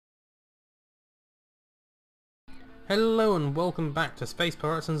Hello and welcome back to Space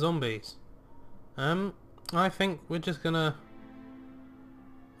Pirates and Zombies. I think we're just gonna...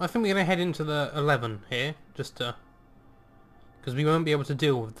 I think we're gonna head into the 11 here, just to... because we won't be able to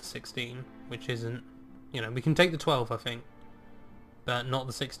deal with the 16, which isn't... You know, we can take the 12, I think, but not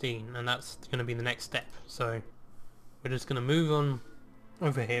the 16, and that's gonna be the next step. So, we're just gonna move on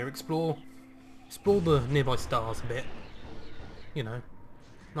over here, explore the nearby stars a bit. You know,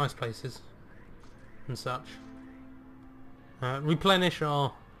 nice places and such. Replenish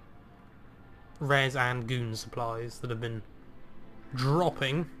our res and goon supplies that have been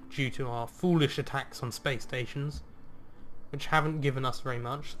dropping due to our foolish attacks on space stations, which haven't given us very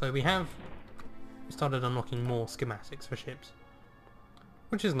much, though we have started unlocking more schematics for ships,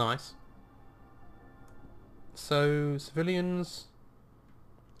 which is nice. So civilians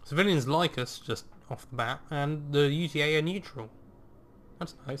like us just off the bat, and the UTA are neutral.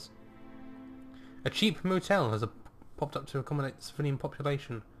 That's nice. A cheap motel has popped up to accommodate the civilian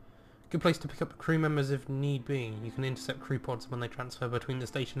population. Good place to pick up crew members if need be. You can intercept crew pods when they transfer between the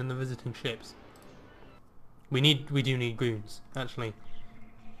station and the visiting ships. We do need goons, actually.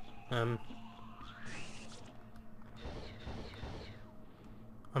 I'm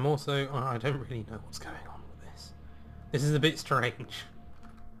also... I don't really know what's going on with this. This is a bit strange.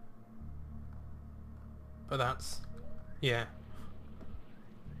 But that's... yeah.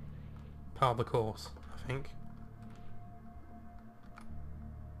 Part of the course, I think.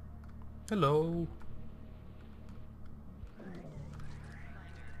 Hello.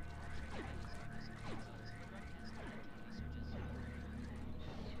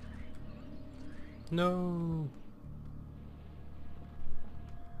 No.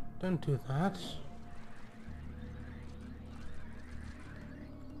 Don't do that.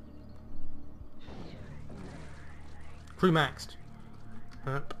 Crew maxed.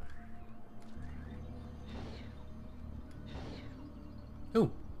 Yep. Oh.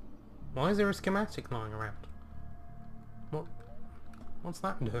 Why is there a schematic lying around? What's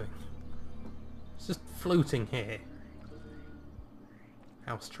that doing? It's just floating here.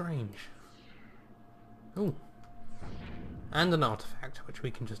 How strange. Oh. And an artifact which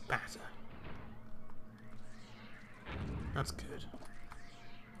we can just batter. That's good.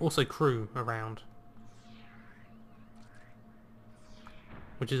 Also crew around.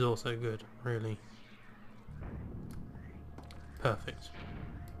 Which is also good, really. Perfect.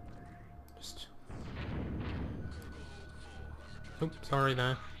 Just... oops, sorry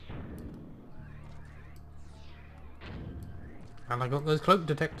there. And I got those cloak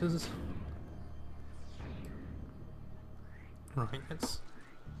detectors. Right, let's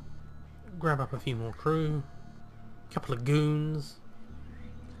grab up a few more crew. A couple of goons.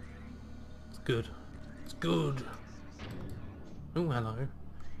 It's good. It's good. Oh, hello.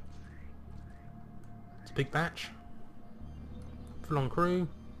 It's a big batch. Full on crew.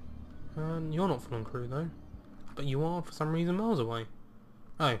 You're not full on crew though. But you are for some reason miles away.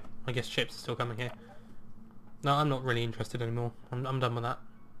 Oh, I guess ships are still coming here. No, I'm not really interested anymore. I'm done with that.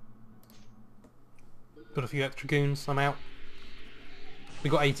 Got a few extra goons, I'm out. We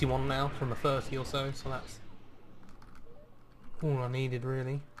got 81 now from a 30 or so, so that's all I needed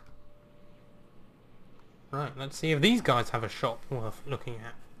really. Right, let's see if these guys have a shop worth looking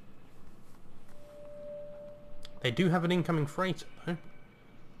at. They do have an incoming freighter though.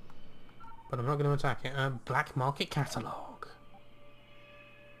 But I'm not going to attack it. Black market catalogue.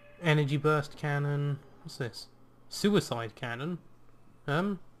 Energy burst cannon. What's this? Suicide cannon.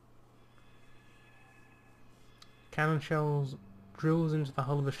 Cannon shells drills into the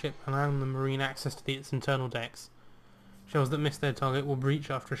hull of a ship, allowing the marine access to its internal decks. Shells that miss their target will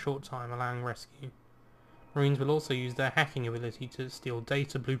breach after a short time, allowing rescue. Marines will also use their hacking ability to steal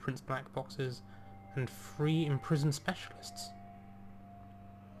data, blueprints, black boxes, and free imprisoned specialists.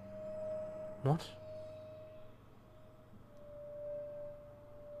 What?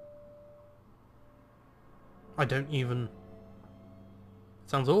 I don't even...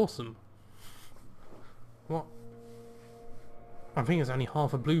 sounds awesome. What? I think it's only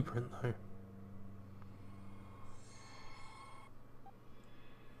half a blueprint though.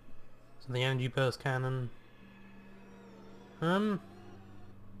 So the energy burst cannon. I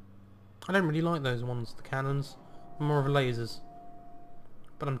don't really like those ones, the cannons. I'm more of a lasers.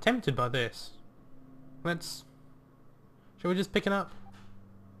 But I'm tempted by this. Shall we just pick it up?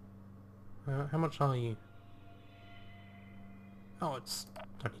 How much are you? Oh, it's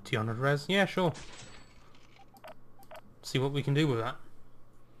only 200 res. Yeah, sure. See what we can do with that.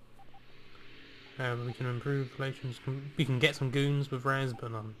 We can improve relations. We can get some goons with res,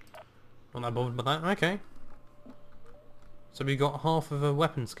 but I'm not that bothered by that. Okay. So we got half of a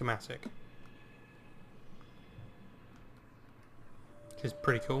weapon schematic. which is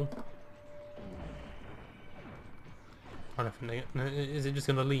pretty cool. I don't think they, no, is it just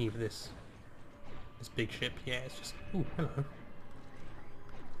going to leave this big ship? Yeah, it's just... Ooh, hello.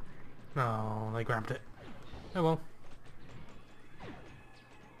 Oh, they grabbed it. Oh well.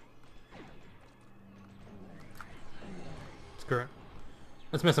 Screw it.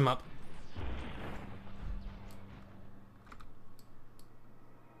 Let's mess them up.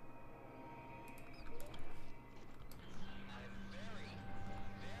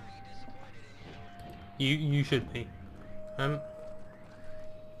 You should be. There's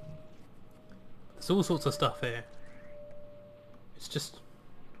all sorts of stuff here. It's just,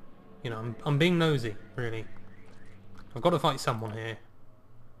 you know, I'm being nosy, really. I've got to fight someone here,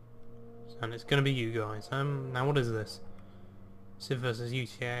 and it's gonna be you guys. Now what is this? Civ versus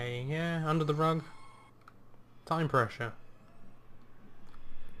UTA. Yeah, under the rug. Time pressure.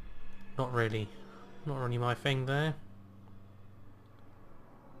 Not really my thing there.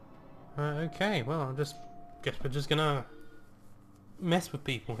 Okay, well, I guess we're just gonna mess with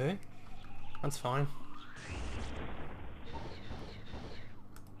people here. That's fine.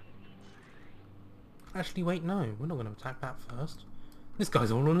 Actually, wait, no, we're not gonna attack that first. This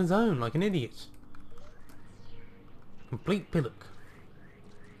guy's all on his own, like an idiot. Complete pillock.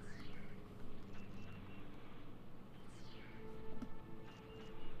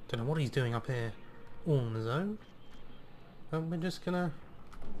 Don't know what he's doing up here, all on his own. But we're just gonna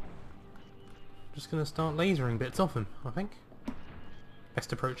start lasering bits off him, I think.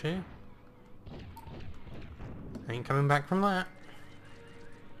 Best approach here. Ain't coming back from that.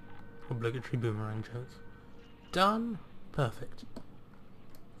 Obligatory boomerang joke. Done. Perfect.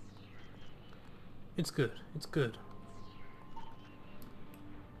 It's good. It's good.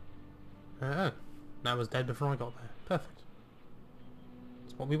 Oh, that was dead before I got there. Perfect.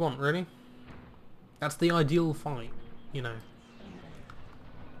 That's what we want, really. That's the ideal fight, you know.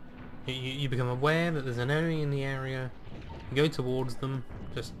 You become aware that there's an enemy in the area, you go towards them,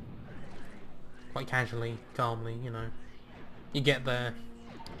 just quite casually, calmly, you know. You get there,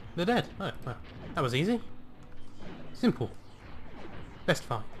 they're dead. Oh, well, that was easy. Simple. Best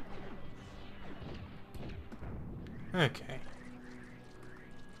fight. Okay.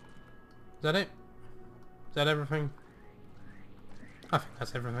 Is that it? Is that everything? I think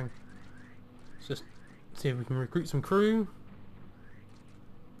that's everything. Let's just see if we can recruit some crew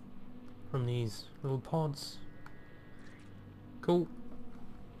from these little pods. Cool.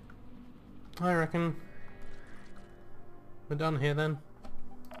 I reckon we're done here then.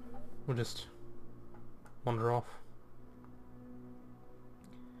 We'll just wander off.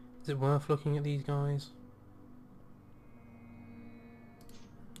 Is it worth looking at these guys?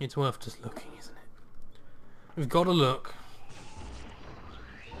 It's worth just looking, isn't it? We've got to look.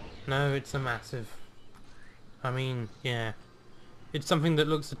 No, it's a massive. I mean, yeah. It's something that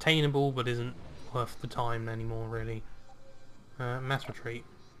looks attainable but isn't worth the time anymore, really. Mass retreat.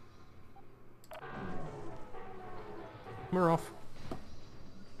 We're off.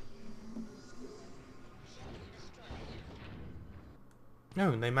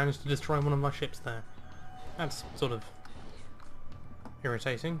 Oh, they managed to destroy one of my ships there. That's sort of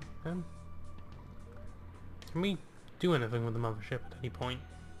irritating. Can we do anything with the mothership at any point?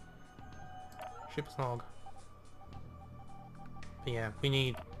 Ship's log. But yeah, we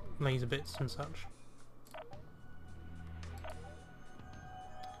need laser bits and such.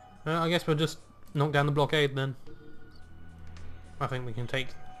 I guess we'll just knock down the blockade then. I think we can take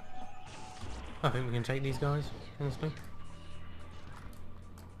these guys, honestly.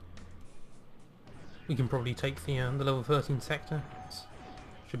 We can probably take the level 13 sector.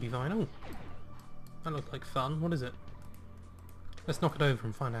 Should be fine. Oh, that looked like fun. What is it? Let's knock it over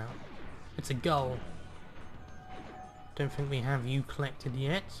and find out. It's a gull. Don't think we have you collected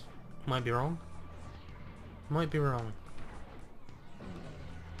yet. Might be wrong. Might be wrong.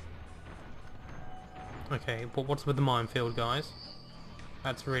 Okay, but what's with the minefield, guys?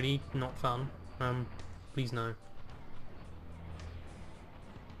 That's really not fun. Please no.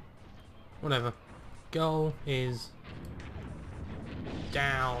 Whatever. Gull is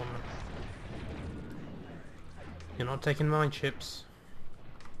down. You're not taking mine ships.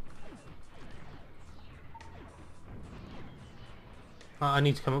 I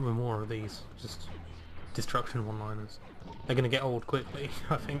need to come up with more of these. Just destruction one-liners. They're gonna get old quickly,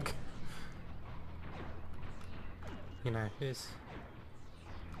 I think. You know, it's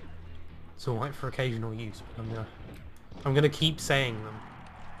alright for occasional use, but I'm gonna keep saying them.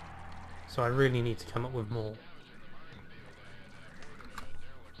 So I really need to come up with more.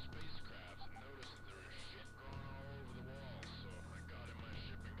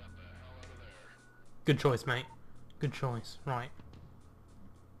 Good choice, mate. Good choice. Right.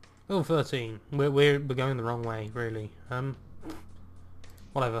 Oh, 13. We're going the wrong way, really.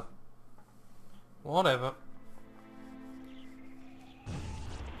 Whatever. Whatever.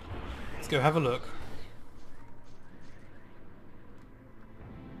 Let's go have a look.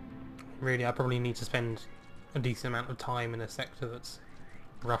 Really, I probably need to spend a decent amount of time in a sector that's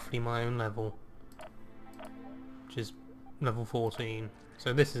roughly my own level, which is level 14.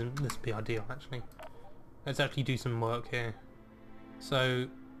 So this would be ideal, actually. Let's actually do some work here. So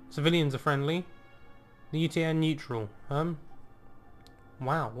civilians are friendly. The UTA are neutral.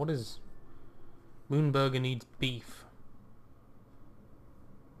 Wow, what is... Moonburger needs beef.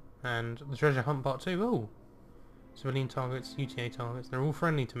 And the treasure hunt part 2. Oh! Civilian targets, UTA targets, they're all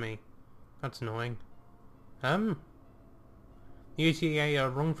friendly to me. That's annoying. The UTA are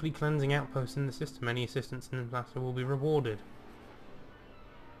wrongfully cleansing outposts in the system. Any assistance in this matter will be rewarded.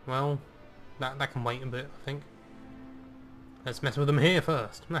 Well, that can wait a bit, I think. Let's mess with them here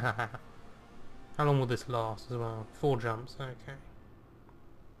first. How long will this last as well? 4 jumps, okay.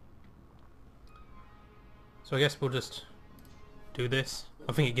 So I guess we'll just do this.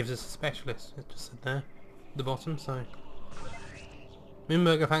 I think it gives us a specialist. It just said there at the bottom, so...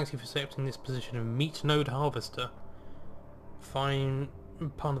 Moonburger, thanks you for accepting this position of meat node harvester. Fine,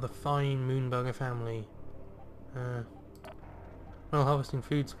 part of the fine Moonburger family. Well, harvesting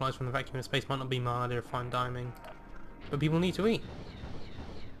food supplies from the vacuum of space might not be my idea of fine dining, but people need to eat.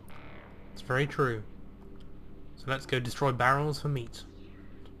 It's very true. So let's go destroy barrels for meat.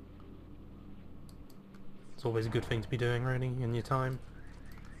 It's always a good thing to be doing, really, in your time.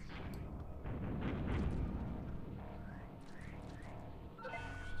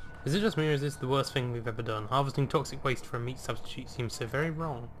 Is it just me, or is this the worst thing we've ever done? Harvesting toxic waste for a meat substitute seems so very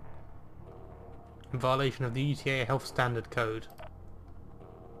wrong. In violation of the UTA Health Standard Code.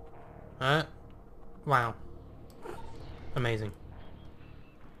 Wow. Amazing.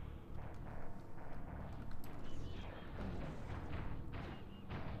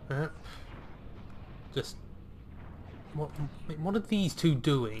 Just... What are these two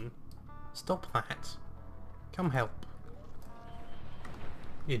doing? Stop that. Come help.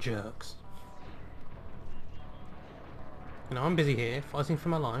 You jerks. You know, I'm busy here, fighting for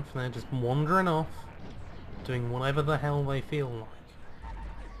my life, and they're just wandering off, doing whatever the hell they feel like.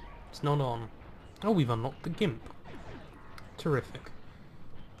 It's not on. Oh, we've unlocked the Gimp. Terrific.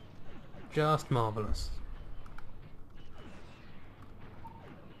 Just marvellous.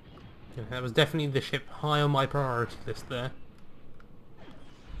 Yeah, that was definitely the ship high on my priority list there.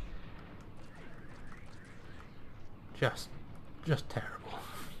 Just terrible.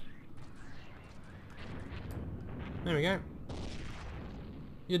 There we go.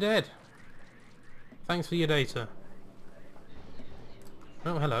 You're dead. Thanks for your data.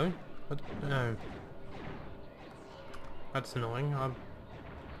 Oh, hello. No. That's annoying. I'm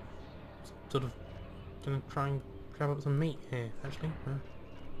sort of gonna try and grab up some meat here, actually.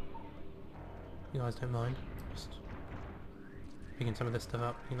 You guys don't mind. Just picking some of this stuff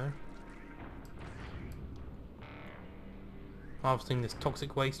up, you know. Harvesting this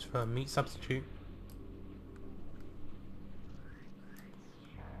toxic waste for a meat substitute.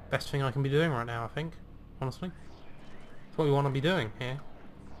 Best thing I can be doing right now, I think. Honestly. That's what we want to be doing here.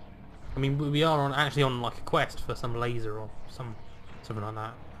 I mean, we are actually on like a quest for some laser or something like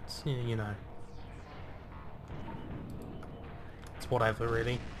that. It's, you know. It's whatever,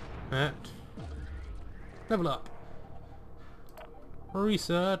 really. Level up.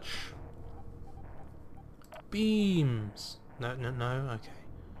 Research. Beams. No, okay.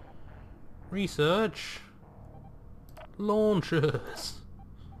 Research. Launchers.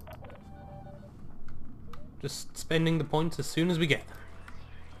 Just spending the points as soon as we get them.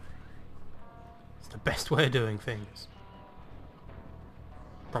 It's the best way of doing things.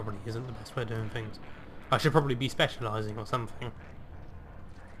 Probably isn't the best way of doing things. I should probably be specialising or something.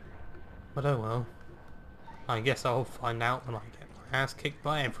 But oh well. I guess I'll find out when I get my ass kicked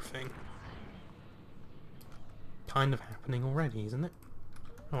by everything. Kind of happening already, isn't it?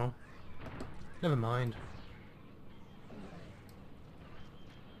 Oh well. Never mind.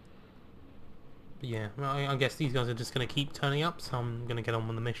 But yeah, well, I guess these guys are just going to keep turning up, so I'm going to get on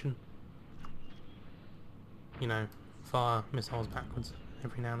with the mission. You know, fire missiles backwards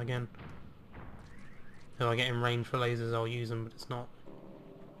every now and again. If I get in range for lasers, I'll use them, but it's not...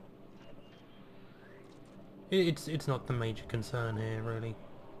 It's not the major concern here, really.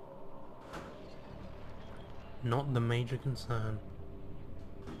 Not the major concern.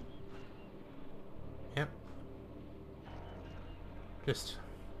 Yep. Just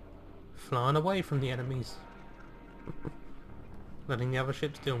flying away from the enemies. Letting the other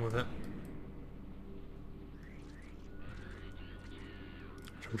ships deal with it.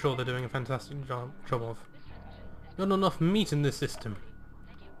 Which I'm sure they're doing a fantastic job of. Not enough meat in this system.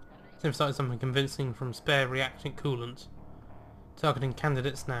 They've started something convincing from spare reactant coolant. Targeting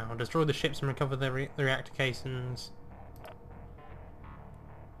candidates now. Destroy the ships and recover the reactor casings.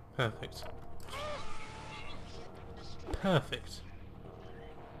 Perfect. Perfect.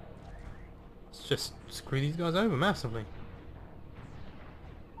 Let's just screw these guys over massively.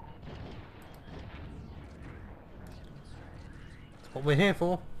 That's what we're here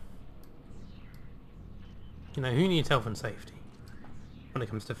for. You know, who needs health and safety when it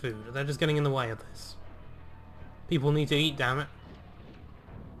comes to food? They're just getting in the way of this. People need to eat, damn it.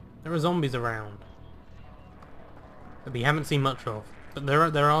 There are zombies around that we haven't seen much of, but there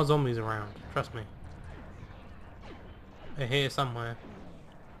are zombies around. Trust me. They're here somewhere,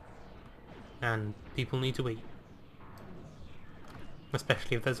 and people need to eat,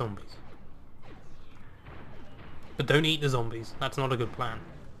 especially if they're zombies. But don't eat the zombies. That's not a good plan.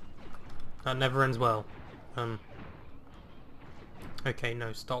 That never ends well. Okay,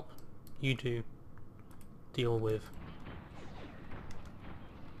 no, stop. You do deal with.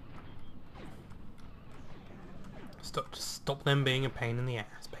 Just stop them being a pain in the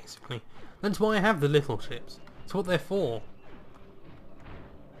ass, basically. That's why I have the little ships. That's what they're for.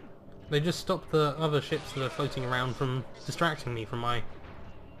 They just stop the other ships that are floating around from distracting me from my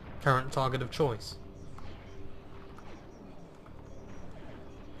current target of choice.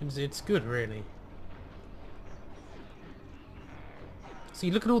 It's good, really. See,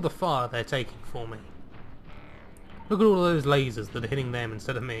 look at all the fire they're taking for me. Look at all those lasers that are hitting them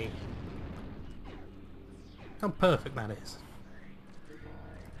instead of me. How perfect that is.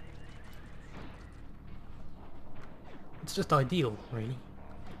 It's just ideal, really.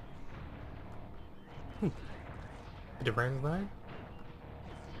 Bit of res there.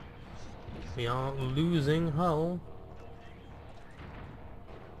 We are losing hull.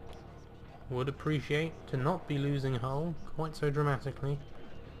 Would appreciate to not be losing hull quite so dramatically.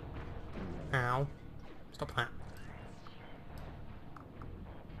 Ow. Stop that.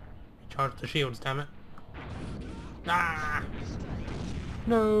 Charge the shields, damn it. Ah!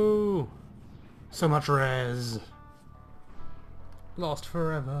 No! So much res. Lost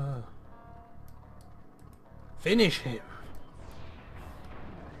forever. Finish him.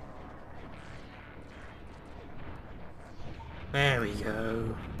 There we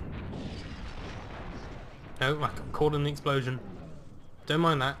go. No, I got caught in the explosion. Don't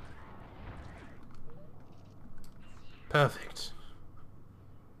mind that. Perfect.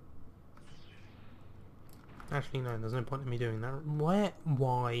 Actually, no, there's no point in me doing that. Why?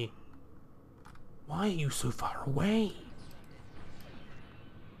 Why are you so far away?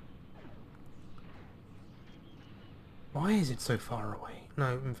 Why is it so far away?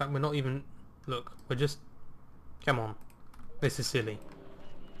 No, in fact, we're not even... Look, we're just... Come on. This is silly.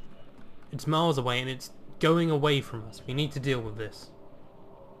 It's miles away and it's going away from us. We need to deal with this.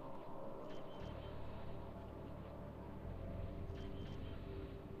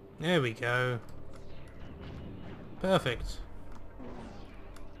 There we go. Perfect.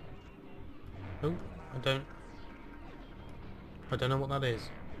 Oh, I don't know what that is.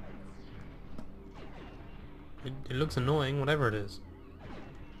 It looks annoying, whatever it is.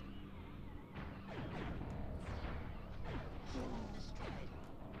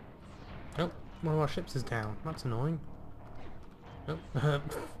 Oh, one of our ships is down. That's annoying. Oh.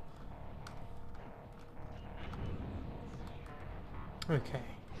 Okay.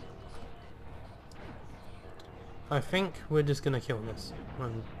 I think we're just gonna kill this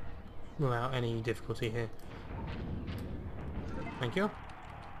without any difficulty here. Thank you.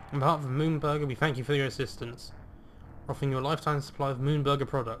 On behalf of Moonburger, we thank you for your assistance. We're offering you a lifetime supply of Moonburger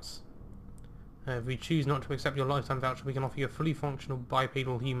products. If we choose not to accept your lifetime voucher, we can offer you a fully functional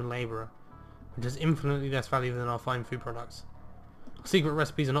bipedal human labourer, which is infinitely less valuable than our fine food products. Secret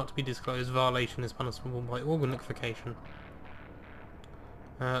recipes are not to be disclosed. Violation is punishable by organ liquefaction.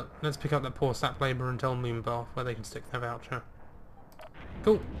 Let's pick up that poor sap labourer and tell Moonbar where they can stick their voucher.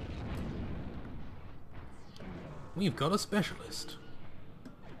 Cool. We've got a specialist.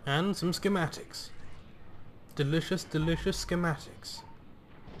 And some schematics. Delicious, delicious schematics.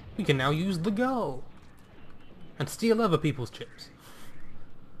 We can now use the gull. And steal other people's chips.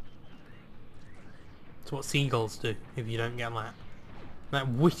 That's what seagulls do, if you don't get that. That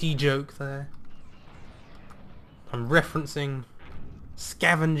witty joke there. I'm referencing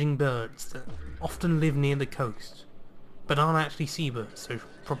scavenging birds that often live near the coast, but aren't actually seabirds, so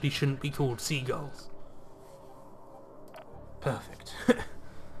probably shouldn't be called seagulls. Perfect.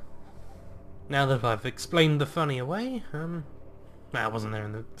 Now that I've explained the funny away, I wasn't there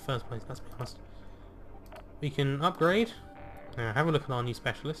in the first place, let's be honest. We can upgrade Now have a look at our new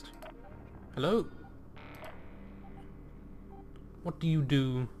specialist. Hello? What do you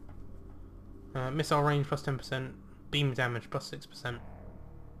do? Missile range plus 10%, beam damage plus 6%.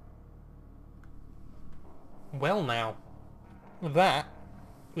 Well now, that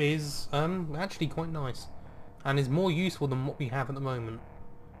is actually quite nice. And is more useful than what we have at the moment.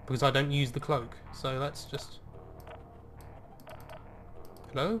 Because I don't use the cloak. So let's just...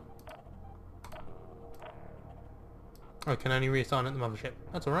 Hello? I can only reassign at the mothership.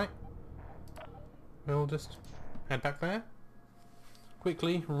 That's alright. We'll just head back there.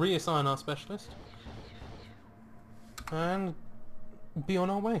 Quickly reassign our specialist. And be on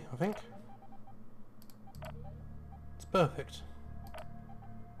our way, I think. It's perfect.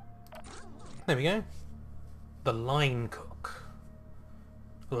 There we go. The line cook.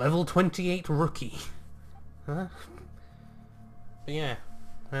 Level 28 rookie. Huh? But yeah.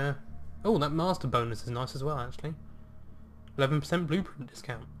 Oh, that master bonus is nice as well, actually. 11% blueprint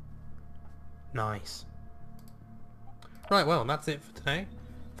discount. Nice. Right, well, that's it for today.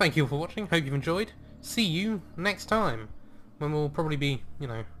 Thank you all for watching. Hope you've enjoyed. See you next time, when we'll probably be, you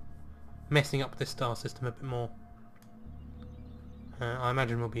know, messing up this star system a bit more. I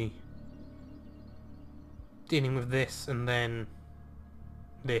imagine we'll be dealing with this and then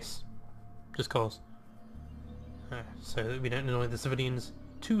this, just cause. So that we don't annoy the civilians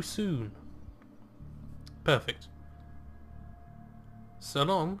too soon. Perfect. So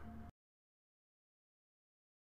long.